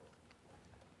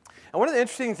And one of the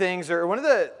interesting things, or one of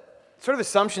the sort of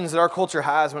assumptions that our culture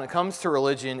has when it comes to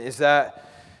religion is that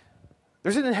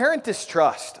there's an inherent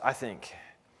distrust, I think.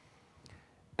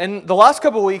 And the last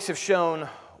couple of weeks have shown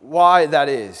why that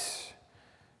is.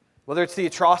 Whether it's the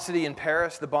atrocity in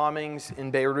Paris, the bombings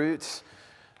in Beirut,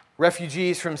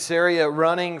 refugees from Syria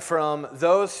running from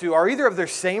those who are either of their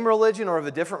same religion or of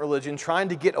a different religion, trying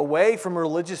to get away from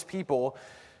religious people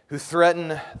who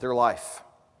threaten their life.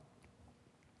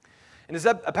 And as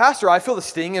a pastor, I feel the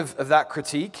sting of that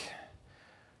critique.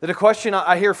 That a question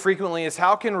I hear frequently is,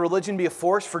 how can religion be a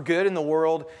force for good in the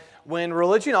world when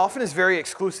religion often is very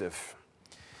exclusive?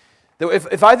 That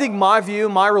if I think my view,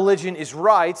 my religion is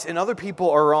right and other people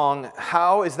are wrong,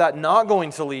 how is that not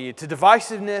going to lead to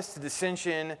divisiveness, to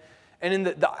dissension, and in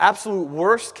the absolute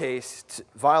worst case, to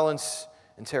violence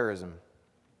and terrorism?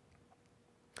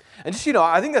 And just,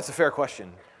 I think that's a fair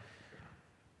question.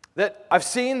 That I've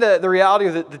seen the reality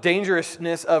of the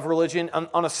dangerousness of religion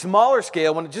on a smaller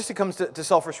scale when it comes to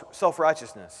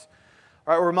self-righteousness.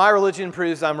 Right, where my religion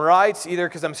proves I'm right, either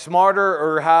because I'm smarter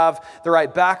or have the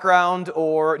right background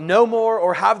or know more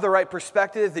or have the right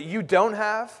perspective that you don't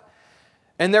have,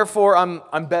 and therefore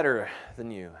I'm better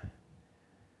than you.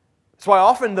 That's why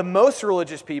often the most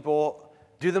religious people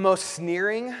do the most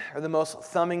sneering or the most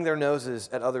thumbing their noses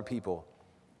at other people.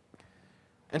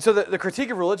 And so the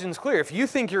critique of religion is clear. If you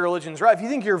think your religion's right, if you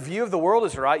think your view of the world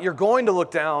is right, you're going to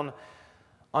look down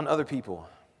on other people.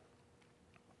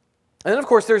 And then, of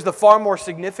course, there's the far more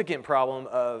significant problem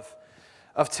of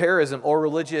terrorism or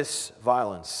religious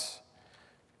violence.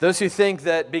 Those who think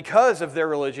that because of their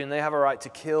religion, they have a right to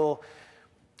kill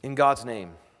in God's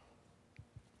name.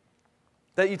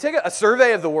 That you take a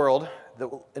survey of the world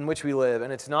in which we live,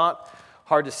 and it's not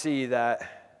hard to see that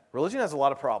religion has a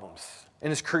lot of problems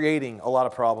and is creating a lot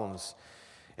of problems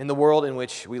in the world in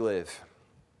which we live.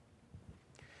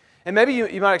 And maybe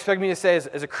you might expect me to say,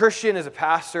 as a Christian, as a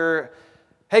pastor,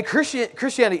 hey,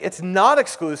 Christianity, it's not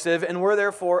exclusive, and we're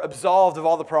therefore absolved of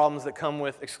all the problems that come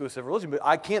with exclusive religion. But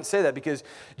I can't say that because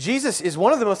Jesus is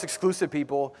one of the most exclusive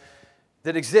people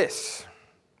that exists.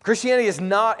 Christianity is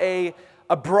not a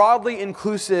broadly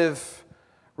inclusive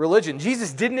religion.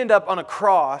 Jesus didn't end up on a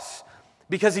cross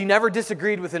because he never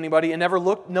disagreed with anybody and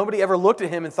nobody ever looked at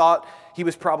him and thought he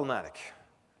was problematic.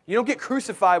 You don't get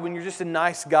crucified when you're just a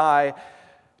nice guy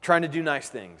trying to do nice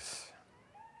things.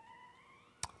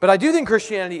 But I do think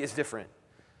Christianity is different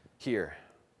here.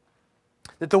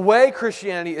 That the way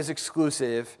Christianity is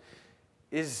exclusive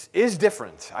is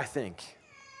different, I think.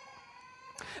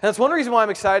 And that's one reason why I'm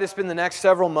excited to spend the next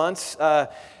several months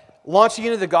launching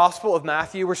into the Gospel of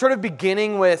Matthew. We're sort of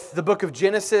beginning with the book of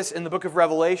Genesis and the book of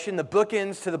Revelation, the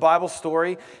bookends to the Bible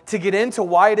story, to get into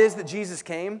why it is that Jesus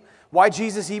came, why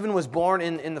Jesus even was born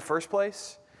in the first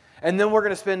place. And then we're going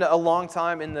to spend a long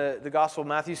time in the Gospel of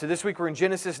Matthew. So this week we're in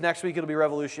Genesis, next week it'll be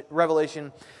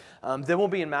Revelation. Then we'll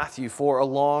be in Matthew for a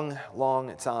long,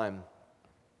 long time.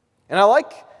 And I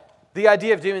like the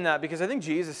idea of doing that because I think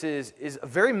Jesus is a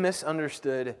very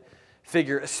misunderstood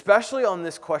figure, especially on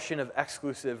this question of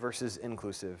exclusive versus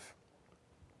inclusive.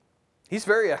 He's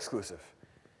very exclusive.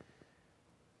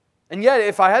 And yet,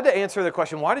 if I had to answer the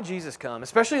question, why did Jesus come,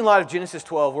 especially in light of Genesis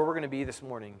 12, where we're going to be this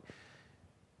morning,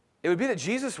 it would be that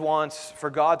Jesus wants for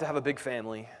God to have a big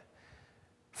family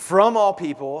from all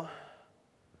people,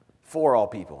 for all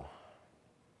people.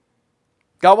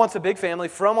 God wants a big family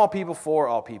from all people, for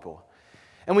all people.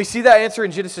 And we see that answer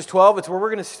in Genesis 12. It's where we're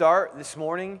going to start this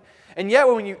morning. And yet,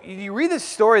 when you read this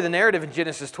story, the narrative in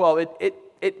Genesis 12,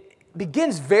 it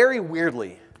begins very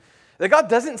weirdly. That God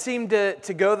doesn't seem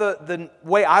to go the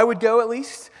way I would go, at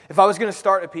least, if I was going to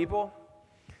start a people.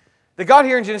 That God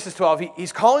here in Genesis 12,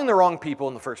 he's calling the wrong people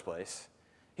in the first place.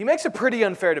 He makes a pretty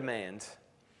unfair demand.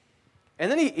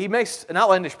 And then he makes an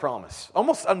outlandish promise,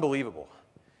 almost unbelievable.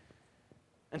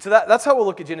 And so that's how we'll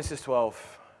look at Genesis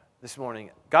 12 this morning.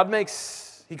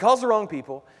 He calls the wrong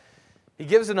people. He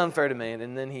gives an unfair demand,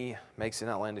 and then he makes an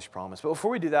outlandish promise. But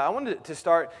before we do that, I wanted to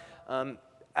start,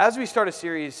 as we start a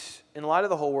series in light of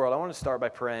the whole world, I want to start by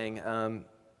praying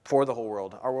for the whole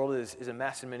world. Our world is a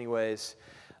mess in many ways,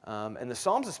 and the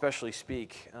Psalms especially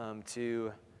speak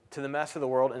to the mess of the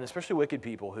world, and especially wicked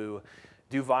people who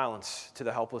do violence to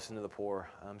the helpless and to the poor.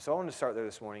 So I want to start there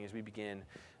this morning as we begin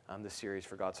this series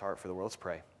for God's heart for the world. Let's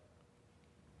pray.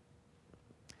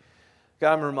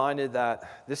 God, I'm reminded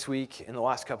that this week, in the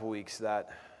last couple weeks,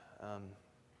 that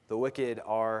the wicked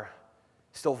are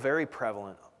still very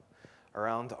prevalent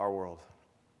around our world.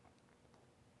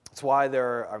 It's why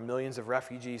there are millions of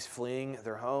refugees fleeing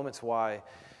their home. It's why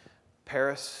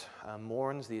Paris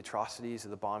mourns the atrocities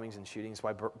of the bombings and shootings,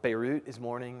 why Beirut is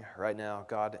mourning right now,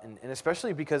 God, and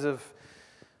especially because of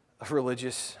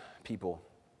religious people.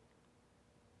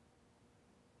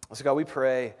 So God, we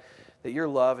pray that your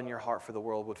love and your heart for the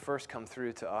world would first come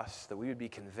through to us, that we would be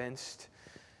convinced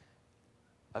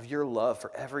of your love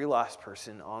for every last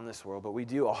person on this world. But we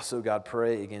do also, God,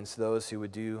 pray against those who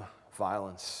would do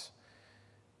violence,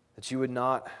 that you would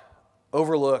not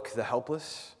overlook the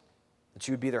helpless, that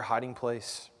you would be their hiding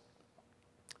place,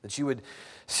 that you would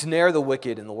snare the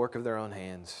wicked in the work of their own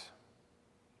hands,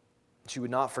 that you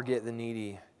would not forget the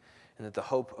needy, and that the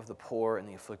hope of the poor and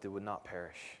the afflicted would not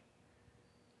perish.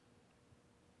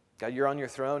 God, you're on your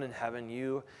throne in heaven.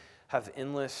 You have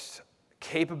endless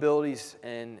capabilities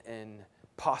and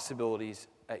possibilities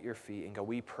at your feet. And God,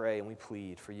 we pray and we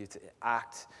plead for you to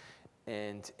act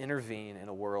and intervene in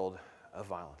a world of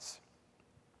violence.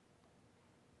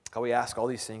 God, we ask all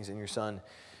these things in your Son,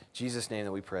 Jesus' name,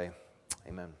 that we pray.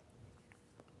 Amen.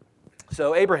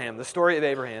 So Abraham, the story of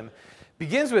Abraham,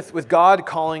 begins with God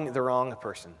calling the wrong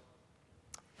person.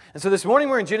 And so this morning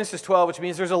we're in Genesis 12, which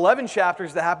means there's 11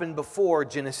 chapters that happened before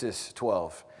Genesis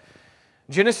 12.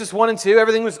 Genesis 1 and 2,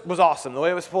 everything was awesome, the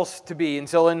way it was supposed to be,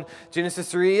 until in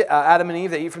Genesis 3, Adam and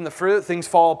Eve, they eat from the fruit, things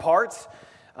fall apart.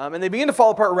 And they begin to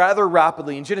fall apart rather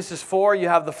rapidly. In Genesis 4, you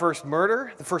have the first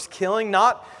murder, the first killing,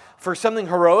 not for something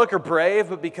heroic or brave,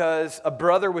 but because a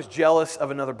brother was jealous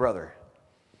of another brother.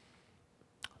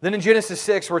 Then in Genesis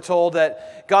 6, we're told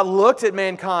that God looked at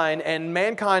mankind, and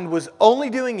mankind was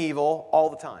only doing evil all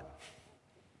the time.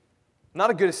 Not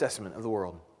a good assessment of the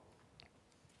world.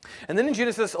 And then in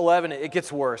Genesis 11, it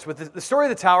gets worse with the story of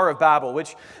the Tower of Babel,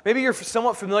 which maybe you're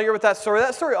somewhat familiar with that story.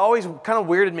 That story always kind of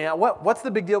weirded me out. What's the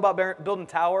big deal about building a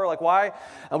tower? Like, why?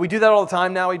 We do that all the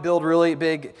time now. We build really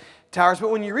big towers.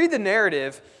 But when you read the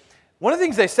narrative, one of the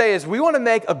things they say is we want to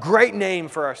make a great name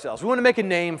for ourselves. We want to make a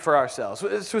name for ourselves.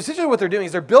 So essentially what they're doing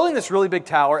is they're building this really big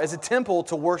tower as a temple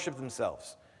to worship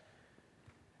themselves.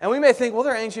 And we may think, well,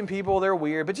 they're ancient people, they're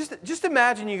weird. But just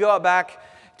imagine you go out back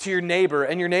to your neighbor,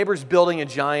 and your neighbor's building a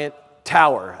giant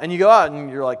tower. And you go out and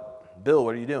you're like, Bill,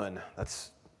 what are you doing? That's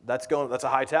a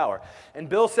high tower. And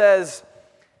Bill says,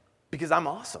 because I'm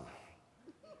awesome.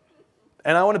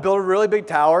 And I want to build a really big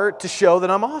tower to show that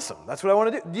I'm awesome. That's what I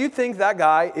want to do. Do you think that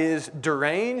guy is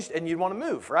deranged and you'd want to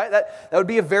move, right? That would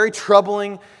be a very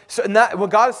troubling...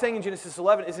 what God is saying in Genesis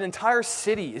 11 is an entire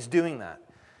city is doing that.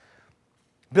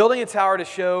 Building a tower to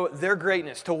show their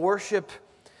greatness, to worship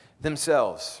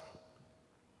themselves.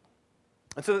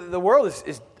 And so the world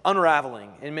is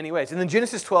unraveling in many ways. And then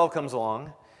Genesis 12 comes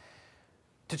along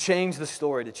to change the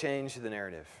story, to change the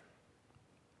narrative.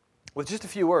 With just a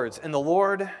few words. And the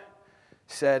Lord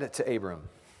said to Abram.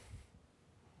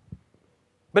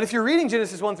 But if you're reading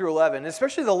Genesis 1 through 11,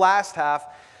 especially the last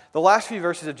few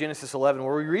verses of Genesis 11,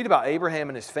 where we read about Abraham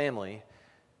and his family,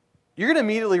 you're going to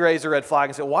immediately raise a red flag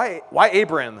and say, why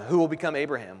Abram, who will become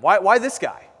Abraham? Why this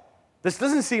guy? This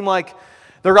doesn't seem like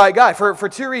the right guy for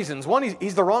two reasons. One,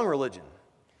 he's the wrong religion.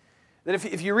 That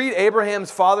if you read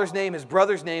Abraham's father's name, his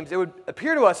brother's names, it would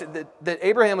appear to us that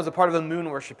Abraham was a part of a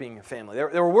moon-worshiping family.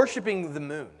 They were worshiping the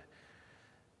moon.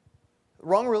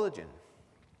 Wrong religion.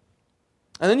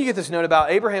 And then you get this note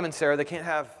about Abraham and Sarah. They can't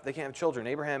have children.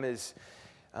 Abraham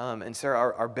and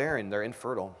Sarah are barren. They're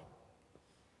infertile.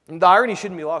 And the irony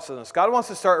shouldn't be lost on us. God wants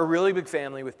to start a really big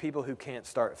family with people who can't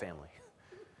start a family.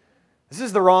 This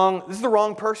is the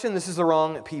wrong person. This is the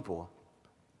wrong people.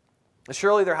 And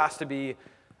surely there has to be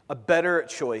a better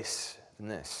choice than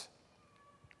this.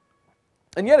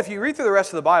 And yet, if you read through the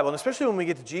rest of the Bible, and especially when we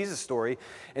get to Jesus' story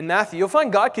in Matthew, you'll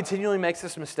find God continually makes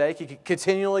this mistake. He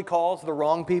continually calls the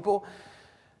wrong people.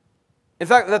 In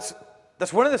fact,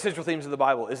 that's one of the central themes of the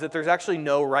Bible, is that there's actually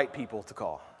no right people to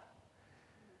call.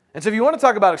 And so if you want to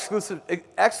talk about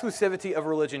exclusivity of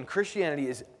religion, Christianity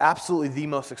is absolutely the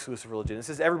most exclusive religion. It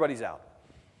says everybody's out.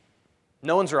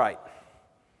 No one's right.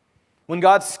 When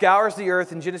God scours the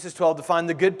earth in Genesis 12 to find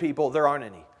the good people, there aren't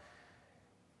any.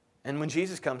 And when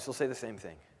Jesus comes, he'll say the same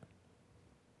thing.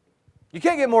 You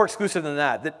can't get more exclusive than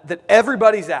that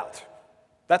everybody's out.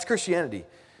 That's Christianity.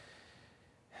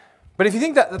 But if you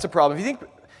think that's a problem, if you think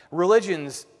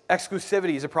religion's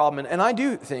exclusivity is a problem, and I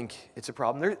do think it's a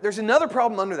problem, there's another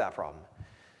problem under that problem,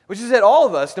 which is that all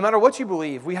of us, no matter what you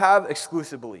believe, we have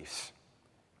exclusive beliefs.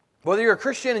 Whether you're a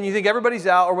Christian and you think everybody's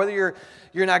out, or whether you're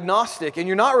an agnostic and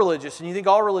you're not religious and you think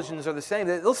all religions are the same,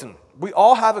 listen, we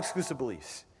all have exclusive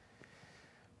beliefs.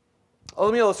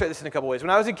 Let me illustrate this in a couple ways. When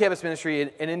I was in campus ministry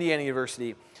in Indiana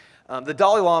University, the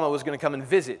Dalai Lama was going to come and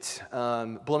visit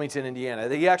Bloomington, Indiana.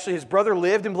 His brother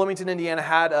lived in Bloomington, Indiana,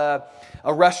 had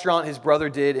a restaurant his brother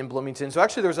did in Bloomington. So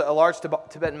actually there was a large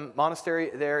Tibetan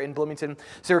monastery there in Bloomington.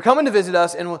 So they were coming to visit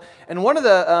us, and one of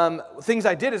the things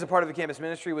I did as a part of the campus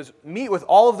ministry was meet with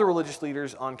all of the religious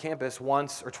leaders on campus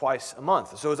once or twice a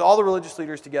month. So it was all the religious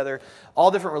leaders together,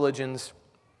 all different religions,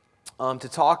 to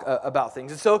talk about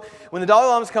things. And so when the Dalai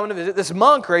Lama is coming to visit, this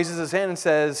monk raises his hand and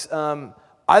says,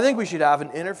 I think we should have an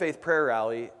interfaith prayer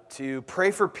rally to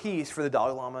pray for peace for the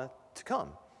Dalai Lama to come.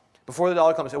 Before the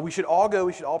Dalai Lama comes, so we should all go,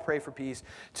 we should all pray for peace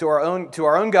to our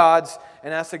own gods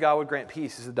and ask that God would grant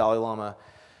peace as the Dalai Lama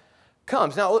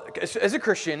comes. Now, as a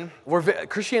Christian,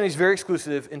 Christianity is very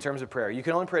exclusive in terms of prayer. You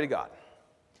can only pray to God.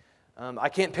 I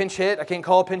can't pinch hit. I can't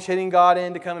call a pinch hitting God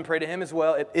in to come and pray to him as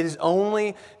well. It is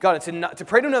only God. To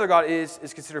pray to another God is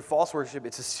considered false worship.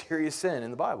 It's a serious sin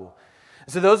in the Bible.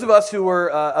 And so those of us who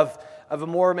were of a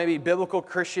more maybe biblical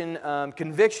Christian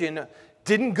conviction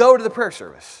didn't go to the prayer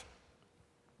service.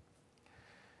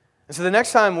 And so the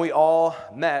next time we all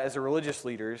met as religious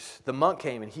leaders, the monk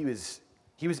came and he was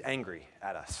angry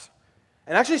at us.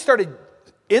 And actually started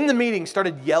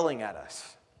yelling at us.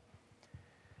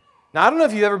 Now, I don't know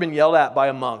if you've ever been yelled at by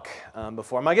a monk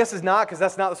before. My guess is not, because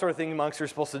that's not the sort of thing monks are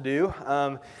supposed to do.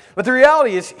 But the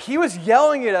reality is, he was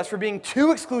yelling at us for being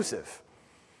too exclusive.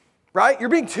 Right? You're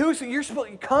being too, so you're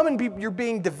supposed to come and you're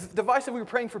being divisive. We were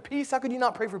praying for peace. How could you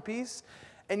not pray for peace?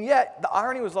 And yet, the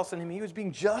irony was lost on him. He was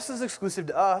being just as exclusive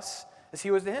to us as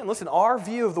he was to him. Listen, our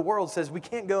view of the world says we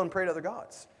can't go and pray to other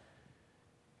gods.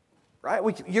 Right?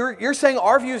 You're saying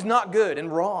our view is not good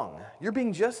and wrong. You're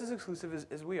being just as exclusive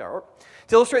as we are. Or,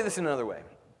 to illustrate this in another way,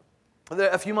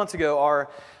 a few months ago,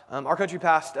 our country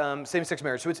passed same-sex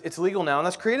marriage. So it's legal now, and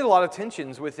that's created a lot of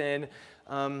tensions within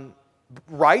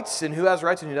rights and who has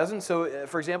rights and who doesn't. So,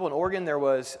 for example, in Oregon, there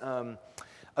was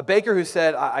a baker who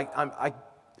said,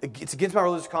 it's against my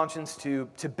religious conscience to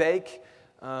bake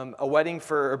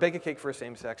bake a cake for a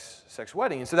same-sex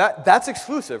wedding. And so that's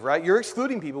exclusive, right? You're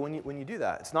excluding people when you do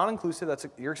that. It's not inclusive,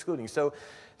 you're excluding. So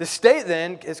the state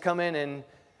then has come in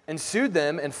and sued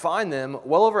them and fined them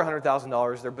well over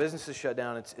 $100,000. Their business is shut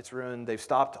down, it's ruined, they've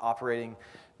stopped operating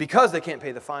because they can't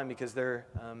pay the fine because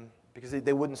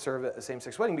they wouldn't serve a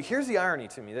same-sex wedding. But here's the irony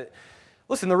to me that,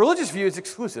 listen, the religious view is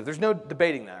exclusive. There's no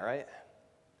debating that, right?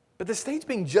 But the state's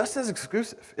being just as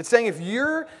exclusive. It's saying if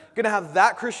you're going to have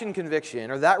that Christian conviction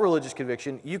or that religious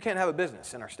conviction, you can't have a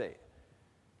business in our state.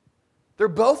 They're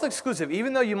both exclusive,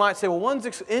 even though you might say, well, one's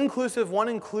inclusive, one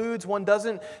includes, one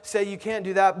doesn't say you can't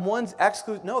do that, one's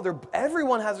exclusive. No,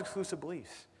 everyone has exclusive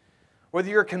beliefs. Whether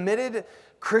you're a committed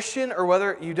Christian or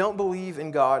whether you don't believe in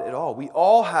God at all, we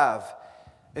all have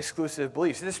exclusive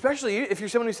beliefs. And especially if you're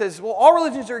someone who says, well, all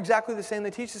religions are exactly the same, they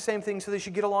teach the same thing, so they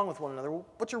should get along with one another. Well,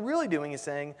 what you're really doing is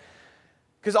saying,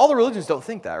 because all the religions don't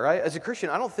think that, right? As a Christian,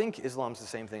 I don't think Islam's the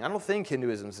same thing. I don't think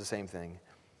Hinduism's the same thing.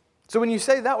 So when you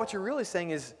say that, what you're really saying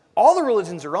is, all the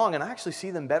religions are wrong, and I actually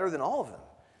see them better than all of them.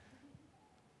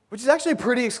 Which is actually a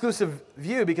pretty exclusive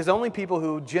view, because only people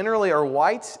who generally are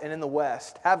white and in the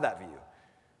West have that view.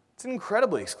 It's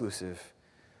incredibly exclusive.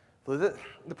 The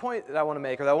point that I want to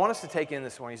make, or that I want us to take in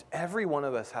this morning, is every one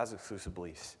of us has exclusive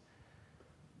beliefs.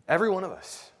 Every one of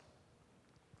us.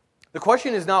 The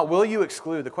question is not, will you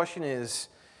exclude? The question is,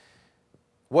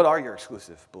 what are your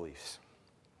exclusive beliefs?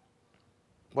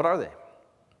 What are they?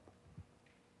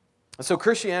 And so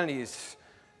Christianity's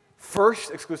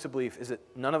first exclusive belief is that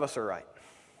none of us are right.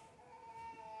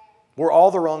 We're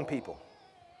all the wrong people.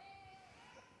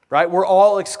 Right? We're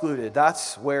all excluded.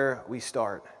 That's where we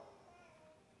start.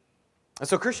 And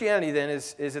so Christianity then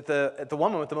is at the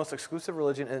one moment the most exclusive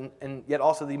religion and yet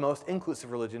also the most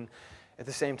inclusive religion at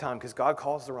the same time, because God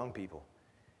calls the wrong people.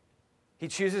 He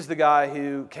chooses the guy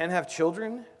who can have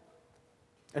children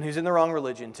and who's in the wrong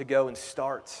religion to go and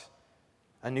start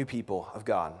a new people of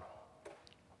God.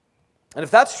 And if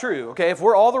that's true, okay, if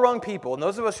we're all the wrong people, and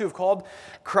those of us who have called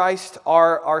Christ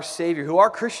our Savior, who are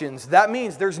Christians, that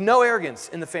means there's no arrogance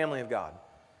in the family of God.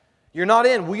 You're not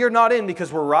in. We are not in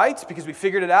because we're right, because we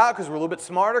figured it out, because we're a little bit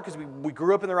smarter, because we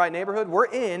grew up in the right neighborhood. We're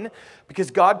in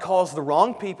because God calls the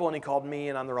wrong people, and He called me,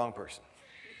 and I'm the wrong person.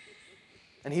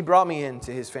 And He brought me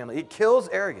into His family. It kills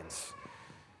arrogance.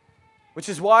 Which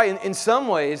is why, in some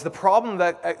ways, the problem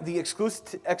that the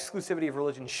exclusivity of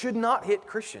religion should not hit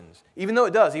Christians, even though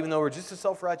it does, even though we're just as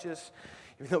self-righteous,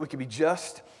 even though we could be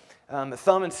just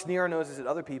thumb and sneer our noses at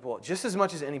other people just as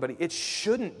much as anybody. It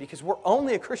shouldn't, because we're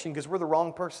only a Christian because we're the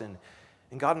wrong person,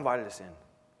 and God invited us in.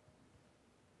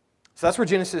 So that's where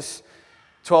Genesis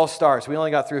 12 starts. We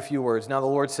only got through a few words. Now the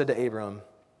Lord said to Abram.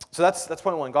 So that's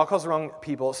point one. God calls the wrong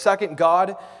people. Second,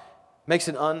 God makes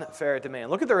an unfair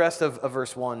demand. Look at the rest of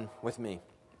verse 1 with me.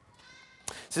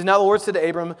 It says, "Now the Lord said to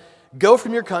Abram, go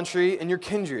from your country and your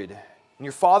kindred and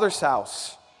your father's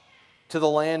house to the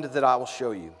land that I will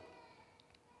show you."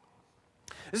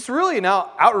 This is really an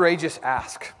outrageous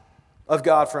ask of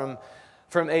God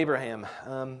from Abraham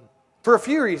for a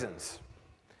few reasons.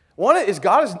 One is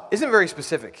God isn't very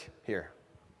specific here.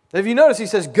 If you notice, he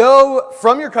says, go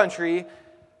from your country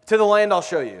to the land I'll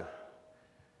show you.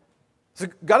 So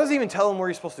God doesn't even tell him where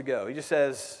he's supposed to go. He just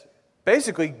says,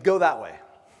 basically, go that way.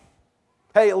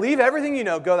 Hey, leave everything you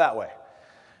know, go that way.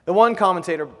 The one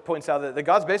commentator points out that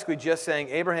God's basically just saying,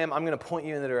 Abraham, I'm going to point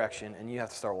you in the direction, and you have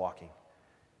to start walking.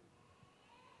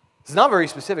 It's not very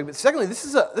specific, but secondly, this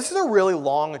is a really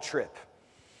long trip.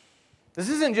 This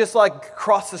isn't just like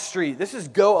cross the street. This is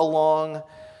go a long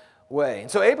way.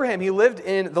 And so Abraham, he lived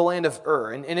in the land of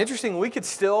Ur. And interesting, we could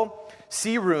still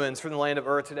see ruins from the land of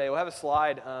Ur today. We'll have a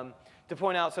slide to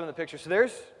point out some of the pictures. So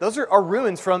those are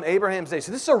ruins from Abraham's day.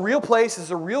 So this is a real place. This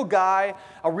is a real guy,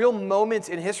 a real moment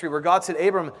in history where God said,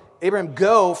 Abraham,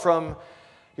 go from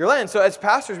your land. So as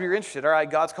pastors, we were interested. All right,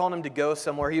 God's calling him to go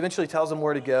somewhere. He eventually tells him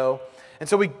where to go. And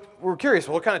so we're curious,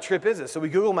 well, what kind of trip is this? So we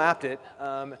Google mapped it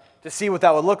to see what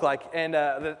that would look like. And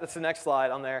that's the next slide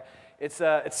on there. It's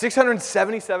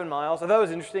 677 miles. I thought it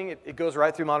was interesting. It goes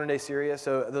right through modern-day Syria.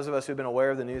 So those of us who've been aware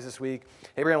of the news this week,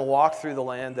 Abraham walked through the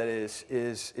land that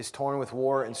is torn with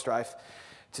war and strife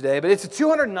today. But it's a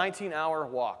 219-hour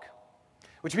walk,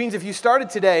 which means if you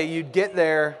started today, you'd get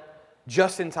there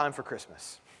just in time for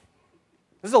Christmas.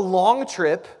 This is a long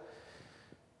trip.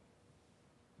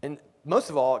 And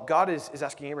most of all, God is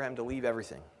asking Abraham to leave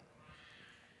everything.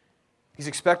 He's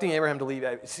expecting Abraham to leave.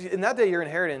 See, in that day, your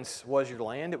inheritance was your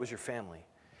land, it was your family.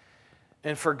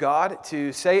 And for God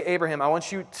to say, Abraham, I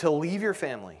want you to leave your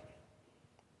family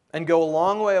and go a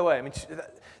long way away. I mean,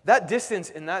 that distance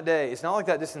in that day is not like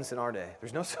that distance in our day.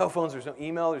 There's no cell phones, there's no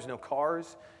email, there's no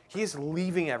cars. He is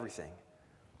leaving everything.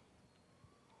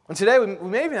 And today, we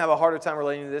may even have a harder time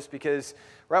relating to this because,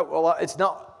 right, well, it's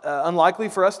not unlikely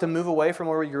for us to move away from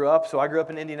where we grew up. So I grew up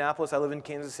in Indianapolis. I live in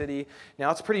Kansas City.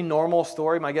 Now, it's a pretty normal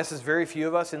story. My guess is very few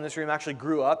of us in this room actually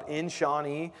grew up in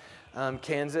Shawnee,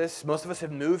 Kansas. Most of us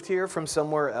have moved here from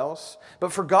somewhere else.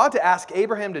 But for God to ask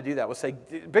Abraham to do that was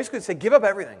basically say, give up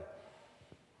everything.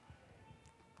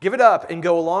 Give it up and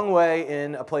go a long way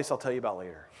in a place I'll tell you about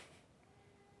later.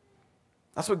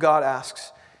 That's what God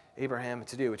asks Abraham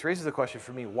to do, which raises the question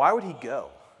for me, why would he go?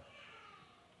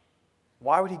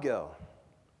 Why would he go?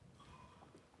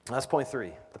 And that's point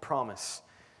 3, the promise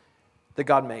that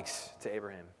God makes to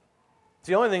Abraham. It's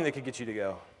the only thing that could get you to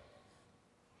go.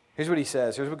 Here's what he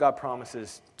says. Here's what God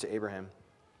promises to Abraham.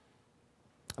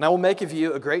 And I will make of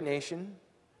you a great nation,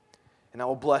 and I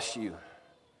will bless you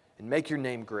and make your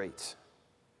name great,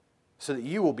 so that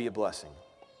you will be a blessing.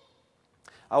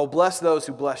 I will bless those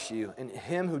who bless you, and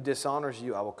him who dishonors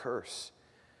you I will curse.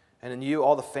 And in you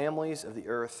all the families of the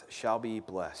earth shall be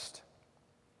blessed.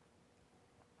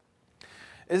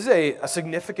 This is a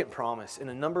significant promise in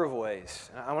a number of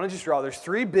ways. I want to just draw, there's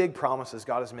 3 big promises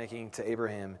God is making to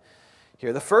Abraham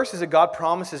here. The first is that God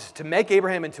promises to make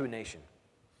Abraham into a nation.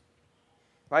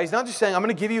 Right? He's not just saying, I'm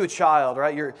going to give you a child,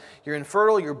 right? You're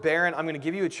infertile, you're barren, I'm going to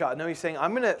give you a child. No, he's saying,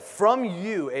 from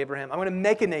you, Abraham, I'm going to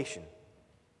make a nation.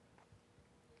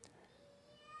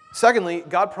 Secondly,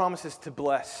 God promises to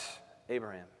bless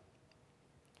Abraham.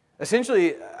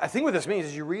 Essentially, I think what this means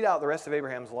is you read out the rest of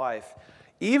Abraham's life,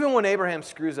 even when Abraham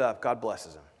screws up, God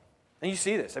blesses him. And you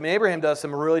see this. I mean, Abraham does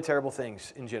some really terrible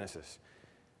things in Genesis,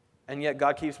 and yet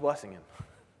God keeps blessing him.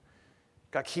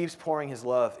 God keeps pouring his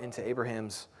love into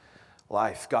Abraham's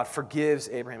life. God forgives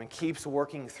Abraham and keeps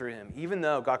working through him, even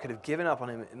though God could have given up on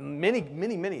him on many,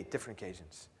 many, many different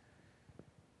occasions.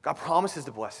 God promises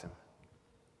to bless him.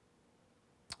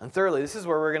 And thirdly, this is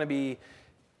where we're going to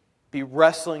be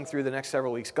wrestling through the next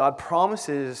several weeks. God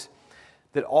promises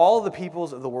that all the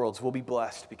peoples of the world will be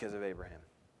blessed because of Abraham.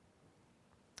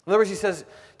 In other words, he says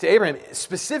to Abraham,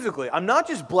 specifically, I'm not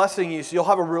just blessing you so you'll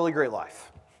have a really great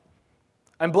life.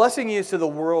 I'm blessing you so the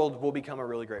world will become a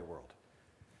really great world.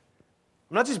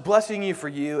 I'm not just blessing you for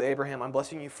you, Abraham, I'm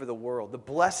blessing you for the world. The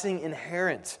blessing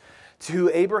inherent to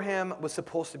who Abraham was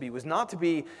supposed to be was not to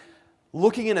be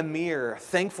looking in a mirror,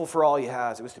 thankful for all he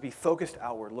has. It was to be focused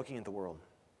outward, looking at the world,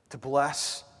 to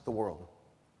bless the world.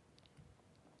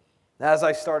 As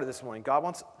I started this morning, God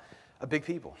wants a big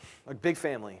people, a big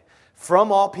family,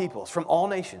 from all peoples, from all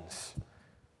nations,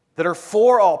 that are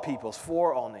for all peoples,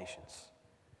 for all nations.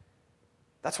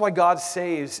 That's why God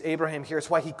saves Abraham here. It's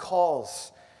why he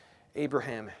calls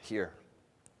Abraham here.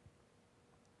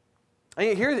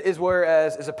 And here is where,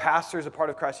 as a pastor, as a part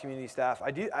of Christ Community staff,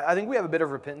 I think we have a bit of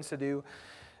repentance to do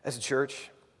as a church.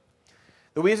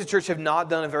 That we as a church have not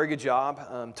done a very good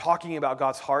job talking about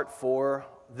God's heart for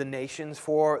the nations,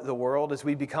 for the world. As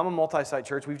we become a multi-site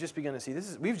church, we've just begun to see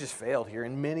we've just failed here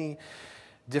in many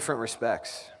different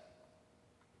respects.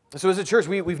 So as a church,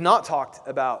 we've not talked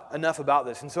enough about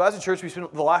this. And so as a church, we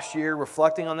spent the last year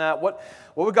reflecting on that. What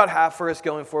would God have for us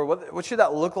going forward? What should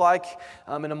that look like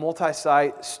in a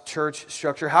multi-site church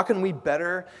structure? How can we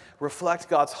better reflect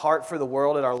God's heart for the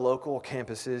world at our local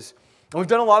campuses? And we've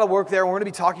done a lot of work there. We're going to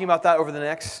be talking about that over the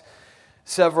next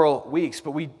several weeks.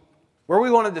 But where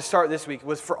we wanted to start this week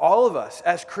was for all of us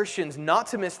as Christians not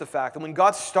to miss the fact that when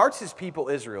God starts his people,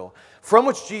 Israel, from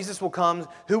which Jesus will come,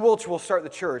 who will start the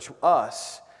church,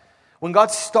 us. When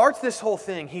God starts this whole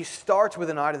thing, he starts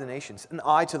with an eye to the nations, an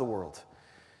eye to the world.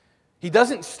 He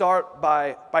doesn't start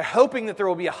by hoping that there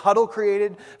will be a huddle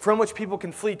created from which people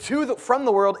can flee from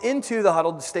the world into the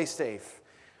huddle to stay safe.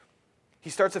 He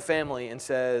starts a family and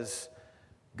says,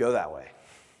 go that way.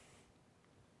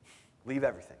 Leave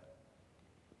everything.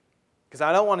 Because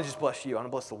I don't want to just bless you, I want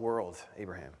to bless the world,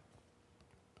 Abraham.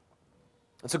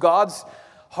 And so God's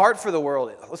heart for the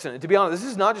world. Listen, to be honest, this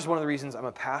is not just one of the reasons I'm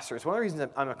a pastor. It's one of the reasons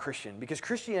I'm a Christian, because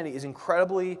Christianity is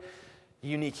incredibly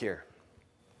unique here.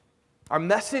 Our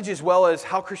message, as well as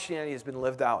how Christianity has been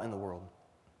lived out in the world.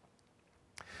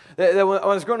 When I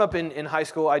was growing up in high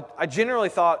school, I generally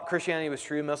thought Christianity was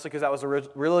true, mostly because that was a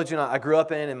religion I grew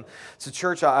up in, and it's a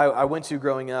church I went to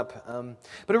growing up.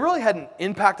 But it really hadn't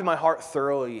impacted my heart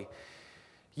thoroughly.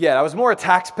 Yeah, I was more a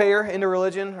taxpayer into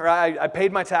religion, right? I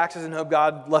paid my taxes and hoped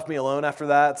God left me alone after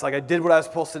that. It's like I did what I was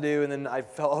supposed to do, and then I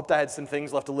hoped I had some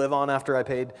things left to live on after I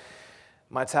paid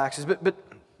my taxes. But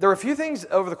there were a few things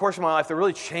over the course of my life that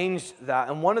really changed that,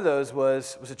 and one of those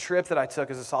was a trip that I took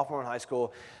as a sophomore in high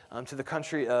school to the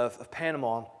country of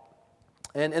Panama.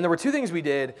 And there were two things we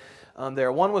did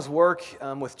there. One was work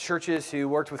with churches who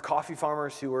worked with coffee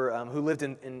farmers who lived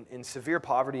in severe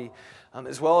poverty,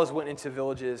 as well as went into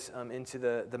villages, into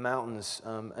the mountains.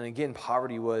 And again,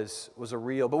 poverty was a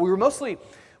real. But we were mostly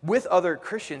with other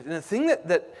Christians. And the thing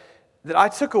that I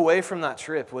took away from that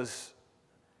trip was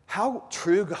how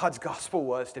true God's gospel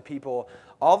was to people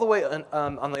all the way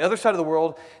on the other side of the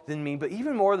world than me. But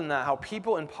even more than that, how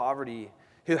people in poverty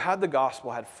who had the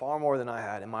gospel had far more than I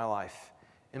had in my life,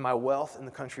 in my wealth, in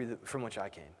the country from which I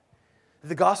came.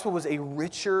 The gospel was a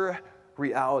richer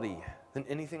reality than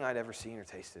anything I'd ever seen or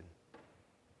tasted.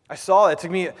 I saw it. It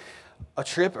took me a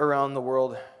trip around the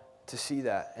world to see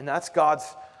that. And that's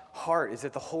God's heart, is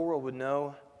that the whole world would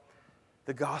know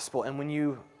the gospel. And when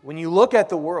you look at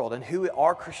the world and who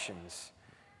are Christians,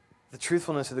 the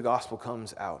truthfulness of the gospel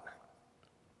comes out.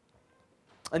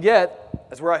 And yet,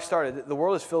 as where I started, the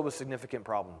world is filled with significant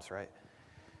problems, right?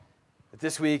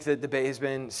 This week, the debate has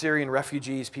been Syrian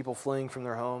refugees, people fleeing from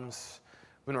their homes.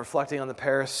 We've been reflecting on the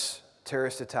Paris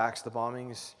terrorist attacks, the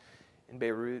bombings in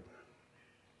Beirut.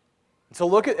 And so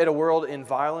look at a world in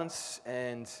violence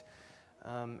and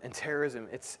terrorism.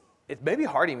 It may be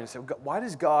hard even to say, why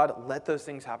does God let those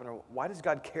things happen? Or why does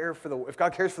God care for the world? If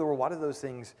God cares for the world, why do those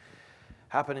things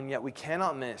happen? And yet we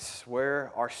cannot miss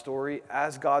where our story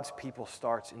as God's people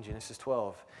starts in Genesis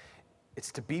 12.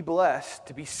 It's to be blessed,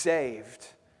 to be saved,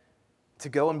 to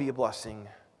go and be a blessing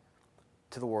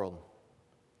to the world.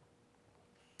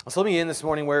 So let me end this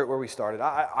morning where we started.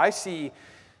 I see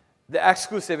the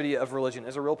exclusivity of religion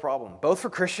as a real problem, both for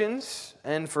Christians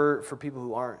and for people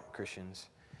who aren't Christians.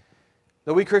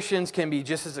 Though we Christians can be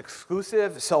just as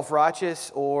exclusive,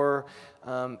 self-righteous, or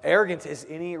arrogant as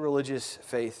any religious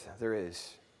faith there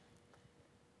is.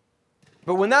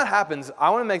 But when that happens, I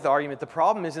want to make the argument the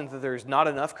problem isn't that there's not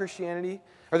enough Christianity,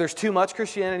 or there's too much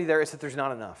Christianity there, it's that there's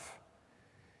not enough.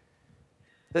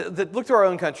 Look to our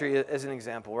own country as an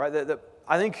example, right?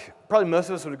 I think probably most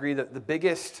of us would agree that the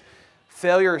biggest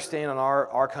failure or stain on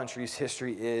our country's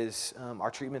history is our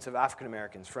treatments of African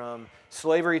Americans, from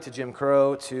slavery to Jim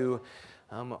Crow to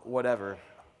whatever.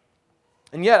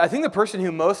 And yet, I think the person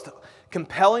who most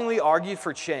compellingly argued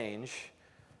for change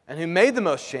and who made the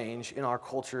most change in our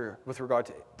culture with regard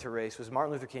to race was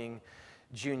Martin Luther King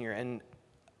Jr. And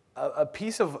a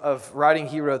piece of writing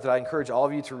he wrote that I encourage all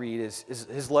of you to read is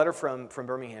his letter from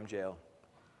Birmingham jail.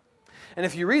 And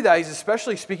if you read that, he's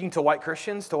especially speaking to white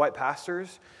Christians, to white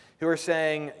pastors, who are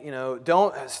saying,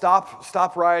 don't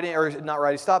stop rioting, or not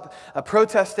rioting, stop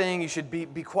protesting, you should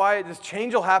be quiet, this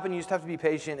change will happen, you just have to be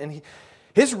patient. And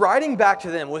his writing back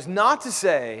to them was not to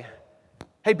say,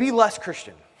 hey, be less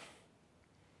Christian.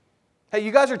 Hey,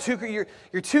 you guys are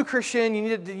you're too Christian,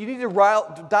 you need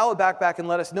to dial it back and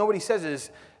let us know. What he says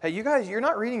is, hey, you guys, you're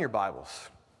not reading your Bibles.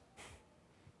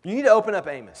 You need to open up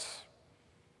Amos.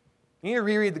 You need to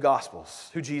reread the Gospels,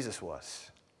 who Jesus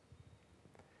was.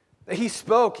 He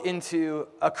spoke into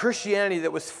a Christianity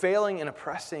that was failing and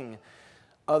oppressing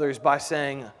others by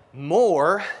saying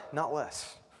more, not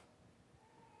less.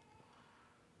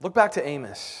 Look back to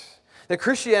Amos. That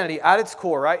Christianity at its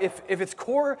core, right? If its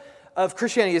core of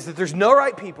Christianity is that there's no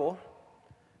right people,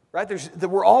 right? That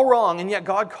we're all wrong, and yet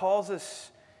God calls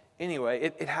us anyway.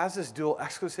 It has this dual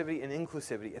exclusivity and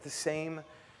inclusivity at the same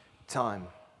time.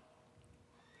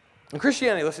 And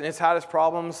Christianity, listen, it's had its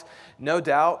problems, no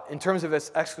doubt, in terms of its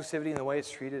exclusivity and the way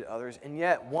it's treated others. And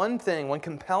yet, one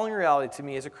compelling reality to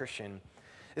me as a Christian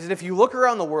is that if you look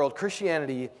around the world,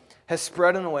 Christianity has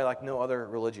spread in a way like no other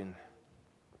religion.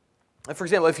 Like for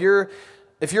example, if you're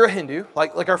a Hindu,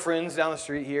 like our friends down the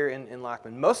street here in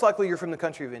Lackman, most likely you're from the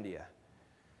country of India.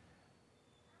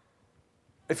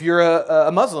 If you're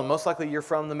a Muslim, most likely you're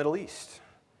from the Middle East.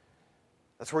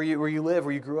 That's where you live,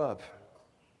 where you grew up.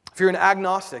 If you're an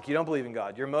agnostic, you don't believe in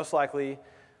God, you're most likely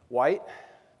white,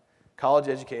 college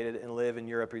educated, and live in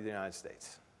Europe or the United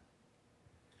States.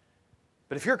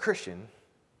 But if you're a Christian,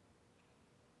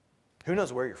 who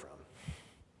knows where you're from?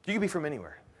 You could be from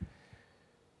anywhere.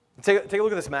 Take a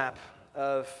look at this map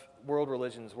of world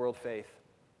religions, world faith.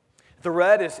 The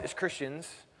red is Christians.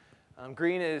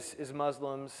 Green is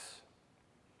Muslims.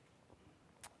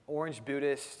 Orange,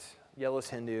 Buddhist. Yellow is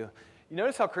Hindu. You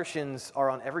notice how Christians are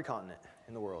on every continent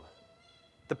in the world.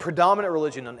 The predominant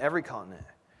religion on every continent.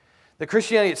 The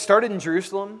Christianity, it started in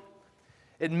Jerusalem.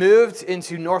 It moved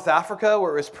into North Africa,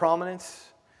 where it was prominent.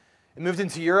 It moved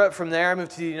into Europe. From there, it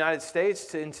moved to the United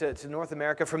States, into North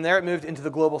America. From there, it moved into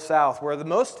the global south, where the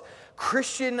most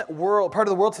Christian part of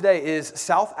the world today is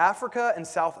South Africa and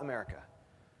South America.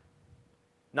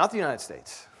 Not the United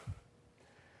States.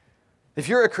 If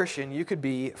you're a Christian, you could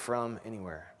be from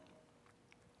anywhere.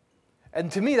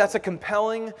 And to me, that's a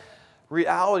compelling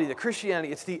reality that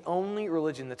Christianity, it's the only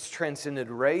religion that's transcended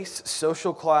race,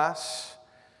 social class,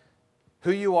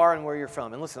 who you are and where you're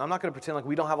from. And listen, I'm not going to pretend like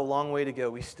we don't have a long way to go.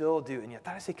 We still do. And yet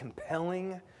that is a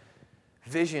compelling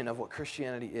vision of what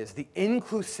Christianity is, the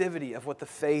inclusivity of what the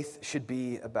faith should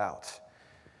be about.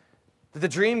 That the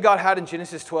dream God had in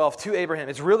Genesis 12 to Abraham,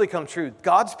 it's really come true.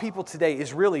 God's people today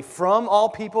is really from all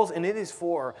peoples, and it is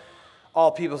for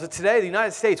all peoples. That today, the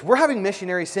United States, we're having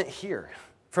missionaries sent here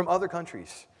from other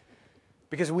countries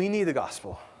because we need the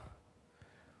gospel.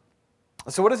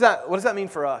 So what does that mean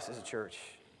for us as a church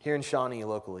here in Shawnee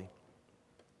locally?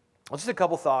 Well, just a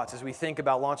couple thoughts as we think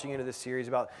about launching into this series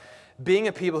about being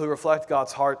a people who reflect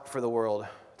God's heart for the world.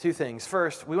 Two things.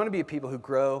 First, we want to be a people who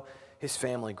grow His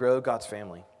family, grow God's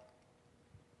family.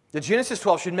 The Genesis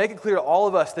 12 should make it clear to all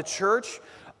of us, the church,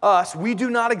 us, we do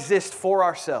not exist for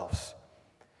ourselves.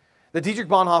 The Dietrich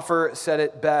Bonhoeffer said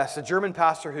it best, a German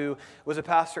pastor who was a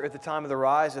pastor at the time of the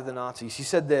rise of the Nazis. He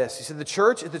said this, he said, the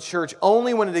church is the church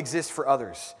only when it exists for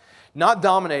others, not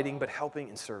dominating, but helping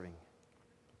and serving.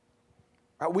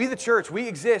 Right, we, the church, we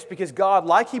exist because God,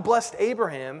 like He blessed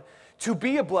Abraham to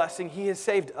be a blessing, He has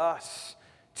saved us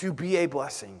to be a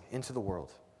blessing into the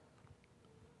world.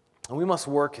 And we must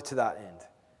work to that end.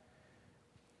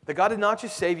 That God did not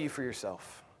just save you for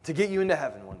yourself, to get you into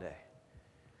heaven one day.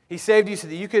 He saved you so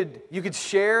that you could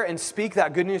share and speak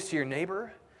that good news to your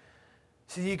neighbor,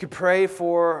 so that you could pray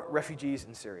for refugees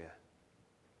in Syria.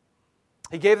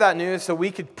 He gave that news so we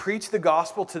could preach the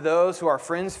gospel to those who are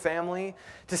friends, family,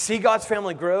 to see God's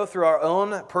family grow through our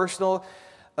own personal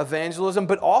evangelism,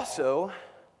 but also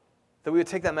that we would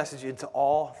take that message into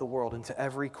all the world, into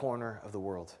every corner of the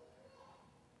world.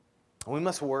 And we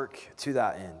must work to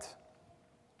that end.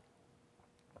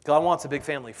 God wants a big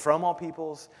family from all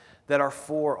peoples that are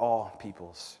for all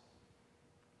peoples.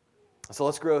 So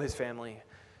let's grow His family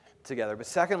together. But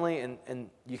secondly, and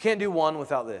you can't do one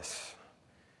without this,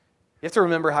 you have to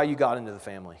remember how you got into the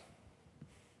family.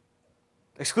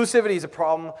 Exclusivity is a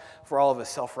problem for all of us.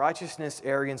 Self-righteousness,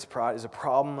 arrogance, pride is a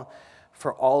problem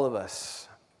for all of us.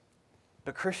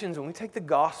 But Christians, when we take the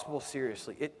gospel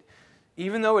seriously,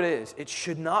 even though it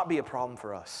should not be a problem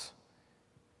for us.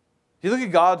 If you look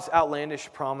at God's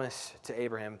outlandish promise to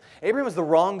Abraham, Abraham was the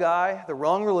wrong guy, the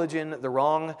wrong religion, the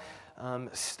wrong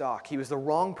stock. He was the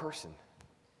wrong person.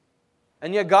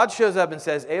 And yet God shows up and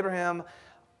says, Abraham,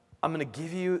 I'm going to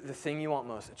give you the thing you want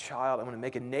most, a child. I'm going to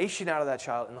make a nation out of that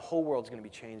child, and the whole world's going to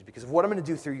be changed because of what I'm going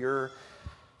to do through your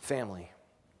family.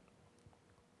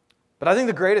 But I think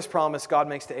the greatest promise God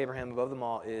makes to Abraham above them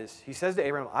all is, He says to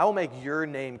Abraham, I will make your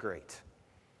name great.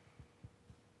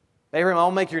 Abraham, I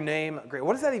will make your name great.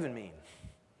 What does that even mean?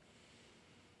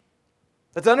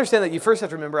 Let's understand that you first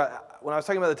have to remember, when I was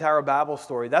talking about the Tower of Babel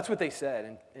story, that's what they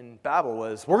said in Babel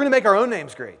was, we're going to make our own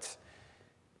names great.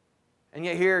 And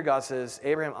yet here God says,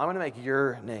 Abraham, I'm going to make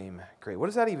your name great. What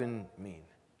does that even mean?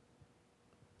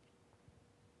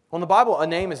 Well, in the Bible, a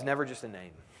name is never just a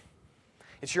name.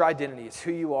 It's your identity. It's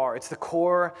who you are. It's the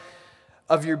core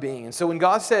of your being. And so when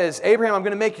God says, Abraham, I'm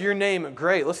going to make your name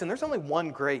great, listen, there's only one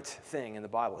great thing in the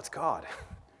Bible. It's God.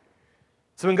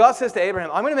 So when God says to Abraham,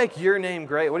 I'm going to make your name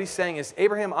great, what he's saying is,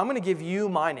 Abraham, I'm going to give you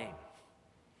my name.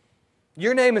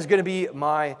 Your name is going to be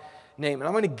my name, and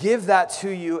I'm going to give that to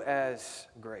you as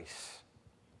grace.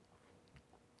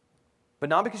 But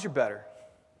not because you're better,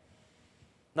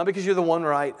 not because you're the one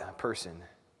right person,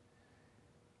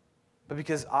 but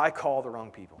because I call the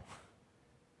wrong people.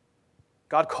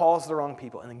 God calls the wrong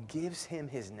people and then gives him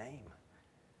his name.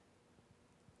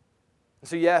 And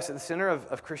so yes, at the center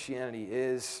of Christianity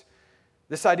is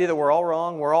this idea that we're all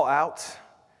wrong, we're all out,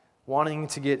 wanting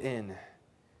to get in.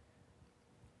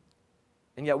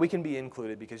 And yet we can be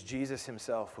included because Jesus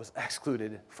himself was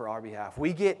excluded for our behalf.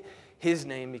 We get his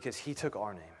name because he took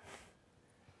our name.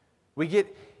 We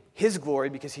get his glory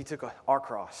because he took our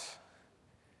cross.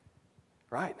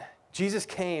 Right? Jesus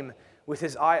came with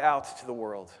his eye out to the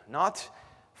world, not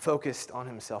focused on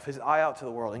himself, his eye out to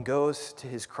the world, and goes to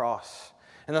his cross.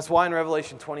 And that's why in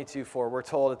Revelation 22:4, we're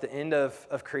told at the end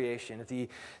of creation, at the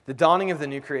dawning of the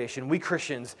new creation, we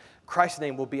Christians, Christ's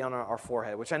name will be on our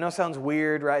forehead, which I know sounds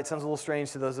weird, right? It sounds a little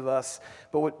strange to those of us.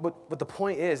 But what the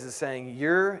point is saying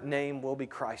your name will be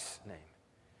Christ's name.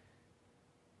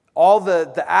 All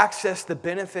the access, the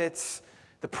benefits,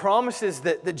 the promises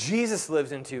that Jesus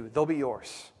lives into, they'll be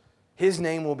yours. His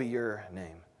name will be your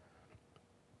name.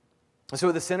 And so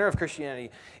at the center of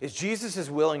Christianity is Jesus'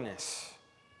 willingness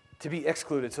to be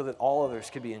excluded so that all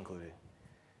others could be included.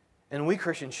 And we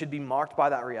Christians should be marked by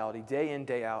that reality day in,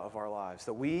 day out of our lives,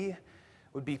 that we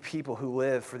would be people who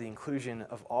live for the inclusion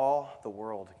of all the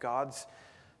world. God's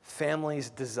family's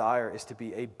desire is to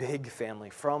be a big family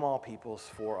from all peoples,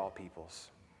 for all peoples.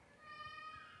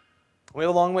 We have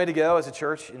a long way to go as a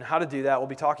church, and how to do that. We'll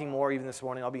be talking more even this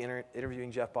morning. I'll be interviewing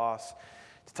Jeff Boss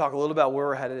to talk a little about where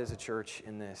we're headed as a church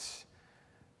in this.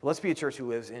 But let's be a church who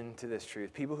lives into this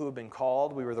truth. People who have been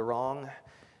called, we were the wrong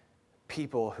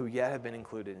people who yet have been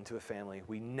included into a family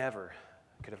we never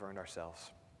could have earned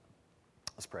ourselves.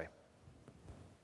 Let's pray.